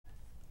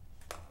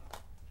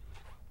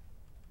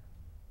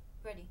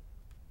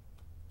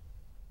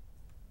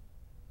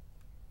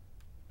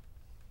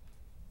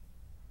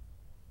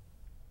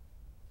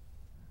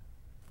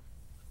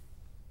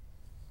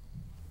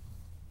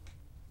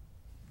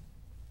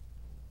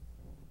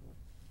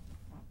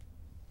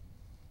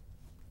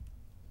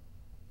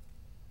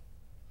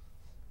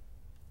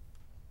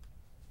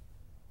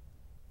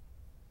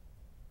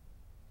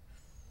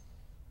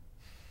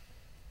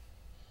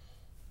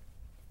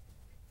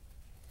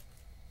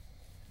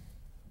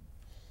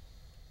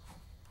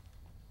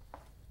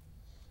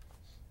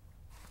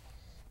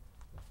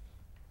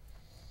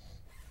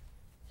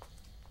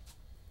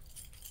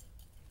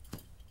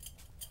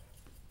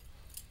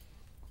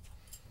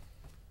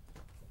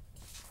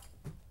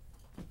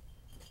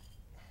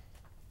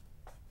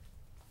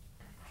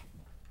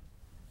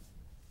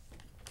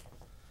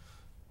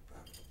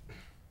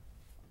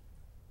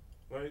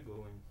you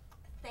going?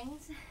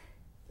 Things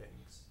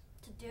Thanks.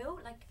 to do,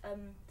 like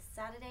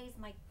Saturday is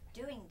my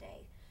doing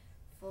day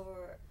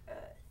for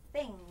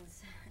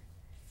things.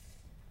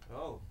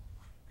 Oh,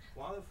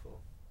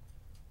 wonderful.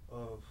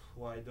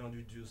 Why don't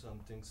you do some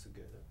things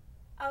together?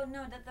 Oh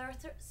no, that there are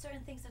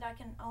certain things that I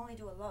can only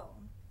do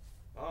alone.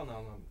 Oh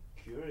no, I'm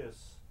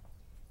curious.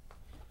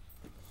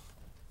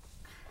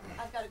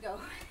 I've got to go.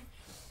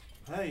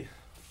 Hey,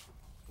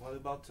 what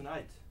about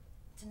tonight?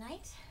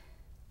 Tonight?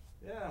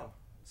 Yeah,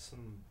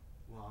 some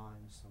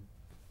wine, some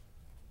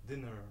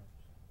dinner,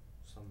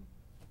 some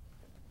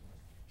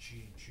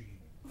chi. Chi?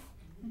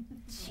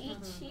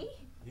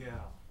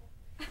 Yeah,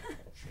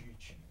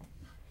 chi.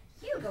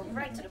 You go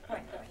right to the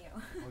point, don't you?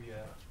 Oh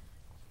yeah,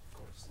 of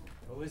course.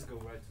 Always go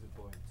right to the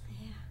point.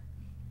 Yeah.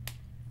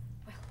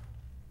 Well,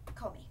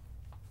 call me.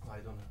 I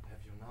don't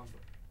have your number.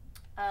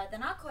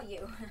 Then I'll call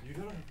you. You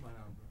don't have my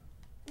number.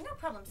 No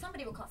problem.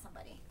 Somebody will call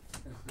somebody.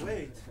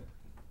 Wait,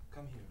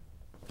 come here.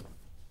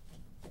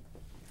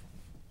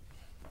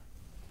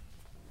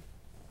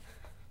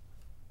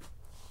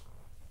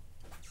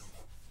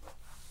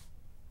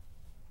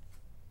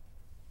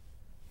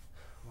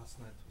 Last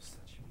night was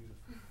such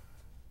beautiful.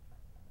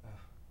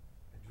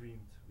 I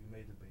dreamed we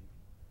made a baby.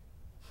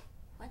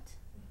 What?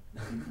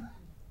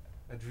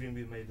 I dreamed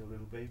we made a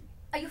little baby.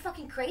 Are you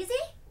fucking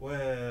crazy?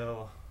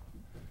 Well,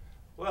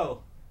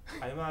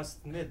 I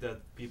must admit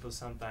that people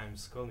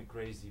sometimes call me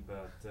crazy,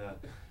 but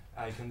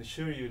I can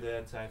assure you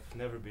that I've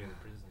never been in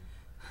prison.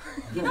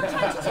 You're not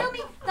trying to tell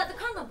me that the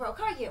condom broke,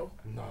 are you?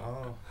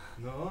 No.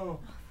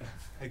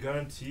 I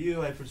guarantee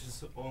you I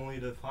purchase only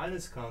the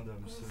finest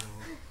condoms. So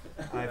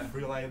I have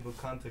reliable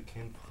contact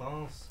in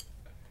France.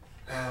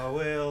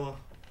 Well,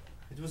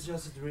 it was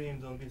just a dream,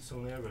 don't be so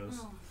nervous.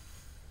 Oh.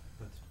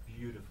 But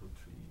beautiful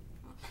dream.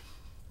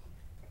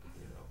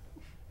 You know,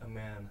 a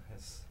man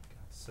has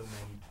got so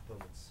many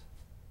bullets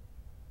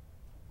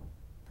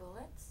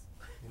Bullets?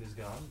 in his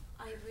gun.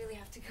 I really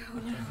have to go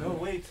now. No,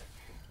 wait.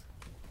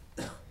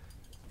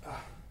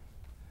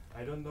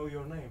 I don't know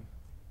your name.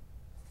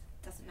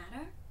 Doesn't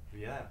matter.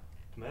 Yeah,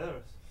 it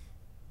matters.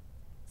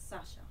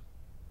 Sasha.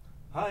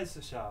 Hi,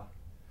 Sasha.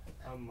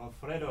 I'm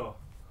Alfredo.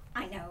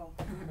 I know.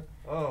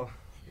 Oh,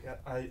 yeah.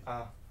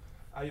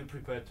 Are you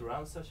prepared to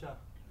run, Sasha?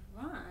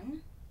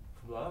 Run?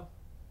 For love?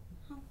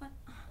 Oh, but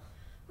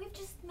we've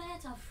just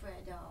met,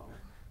 Alfredo.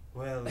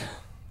 Well,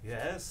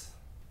 yes,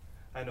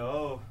 I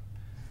know.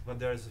 But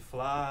there's a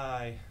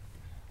fly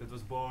that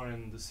was born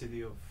in the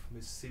city of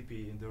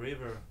Mississippi in the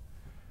river.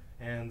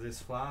 And this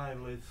fly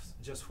lives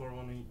just for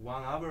only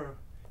 1 hour.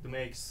 It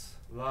makes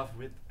love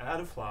with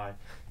another fly,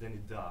 then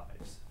it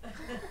dies.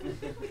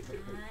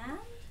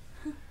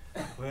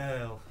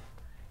 Well,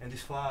 and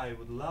this fly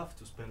would love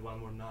to spend one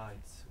more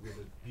night with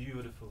a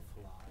beautiful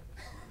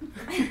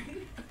fly.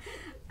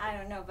 I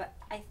don't know, but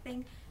I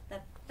think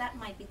that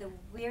might be the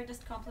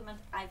weirdest compliment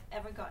I've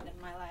ever gotten in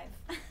my life.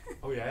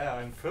 Oh yeah,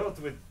 I'm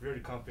filled with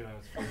weird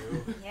compliments for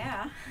you.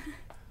 Yeah.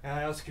 And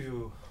I ask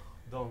you,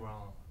 don't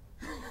run.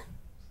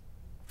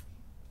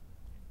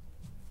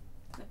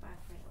 Goodbye,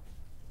 Alfredo.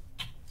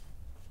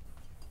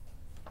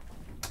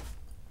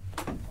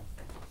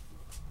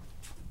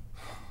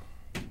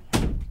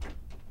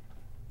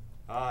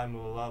 I'm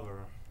a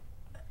lover.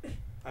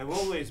 I've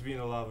always been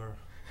a lover.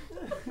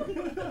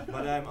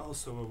 But I'm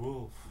also a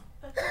wolf.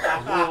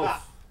 A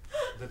wolf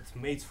that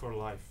mates for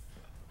life.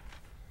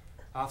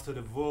 After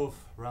the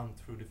wolf runs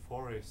through the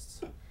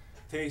forests,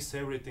 tastes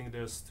everything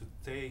there's to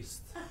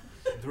taste,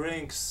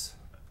 drinks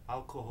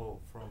alcohol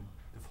from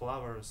the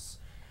flowers,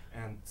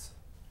 and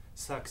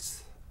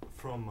sucks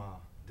from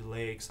the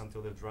lakes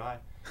until they're dry,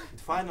 it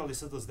finally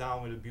settles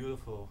down with a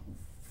beautiful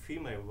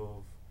female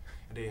wolf,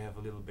 and they have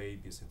little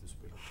babies in the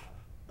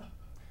springtime.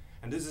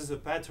 And this is a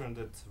pattern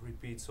that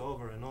repeats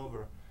over and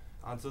over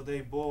until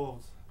they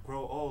both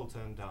grow old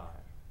and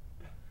die.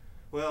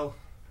 Well,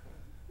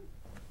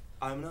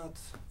 I'm not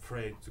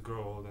afraid to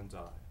grow old and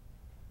die.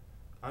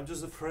 I'm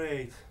just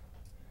afraid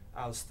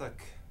I'll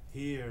stuck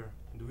here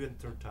in the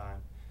winter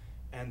time,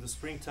 and the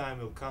springtime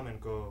will come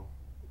and go,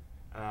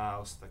 and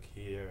I'll stuck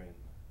here and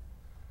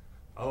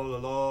all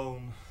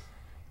alone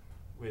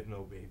with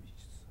no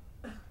babies.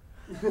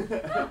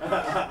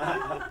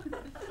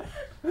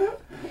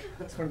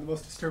 That's one of the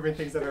most disturbing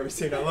things I've ever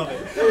seen. I love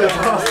it. That's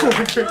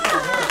awesome.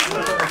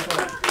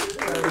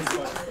 That was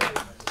fun.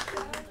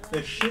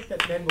 The shit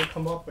that men will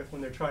come up with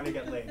when they're trying to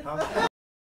get laid, huh?